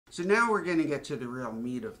So now we're going to get to the real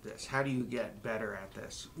meat of this. How do you get better at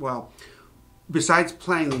this? Well, besides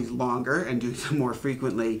playing these longer and doing them more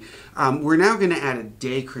frequently, we're now going to add a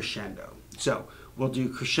decrescendo. So we'll do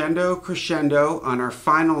crescendo, crescendo on our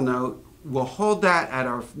final note. We'll hold that at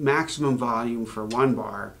our maximum volume for 1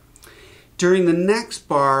 bar. During the next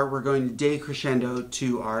bar, we're going to decrescendo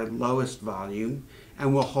to our lowest volume,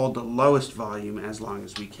 and we'll hold the lowest volume as long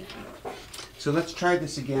as we can. So let's try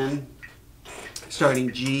this again,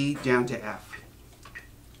 starting G down to F.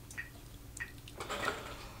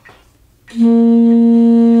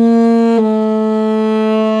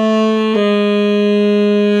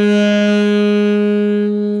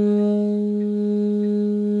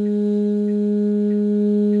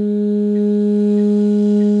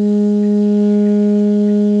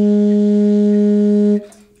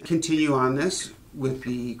 Continue on this with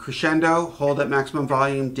the crescendo, hold at maximum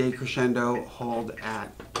volume, decrescendo, hold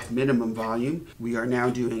at minimum volume. We are now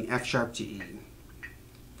doing F sharp to E.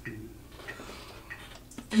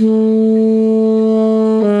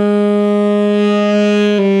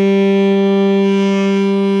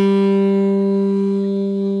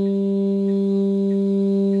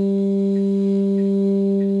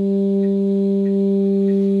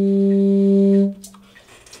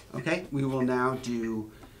 Okay, we will now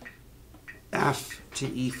do F to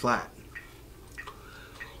E flat.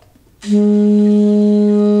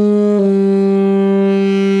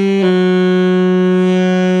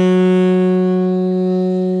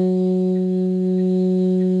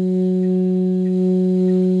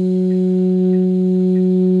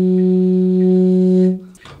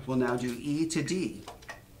 We'll now do E to D.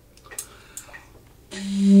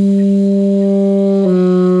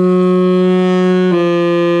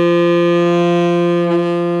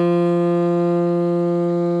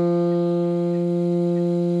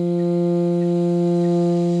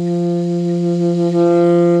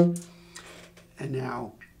 And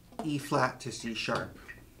now E flat to C sharp.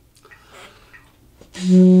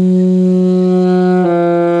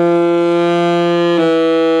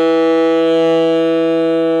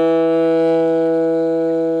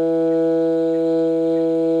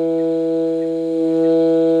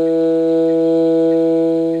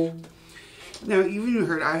 Now, even you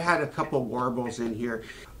heard I had a couple warbles in here.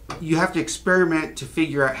 You have to experiment to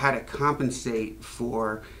figure out how to compensate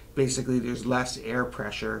for basically there's less air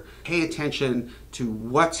pressure. Pay attention to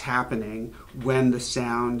what's happening when the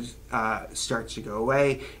sound starts to go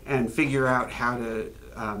away and figure out how to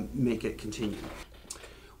make it continue.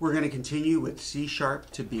 We're going to continue with C sharp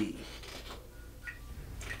to B.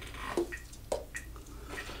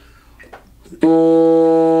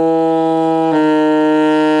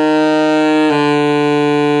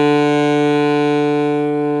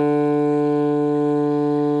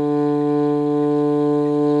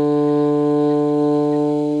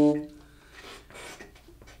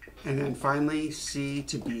 And then finally, C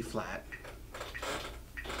to B flat.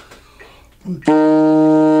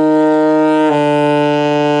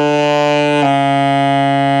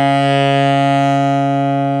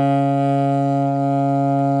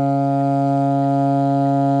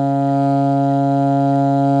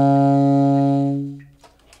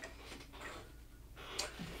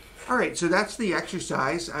 All right, so that's the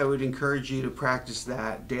exercise. I would encourage you to practice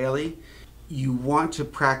that daily. You want to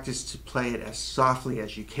practice to play it as softly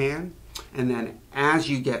as you can, and then as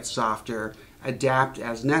you get softer, adapt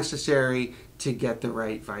as necessary to get the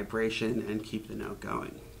right vibration and keep the note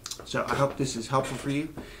going. So I hope this is helpful for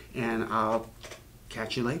you, and I'll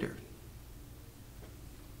catch you later.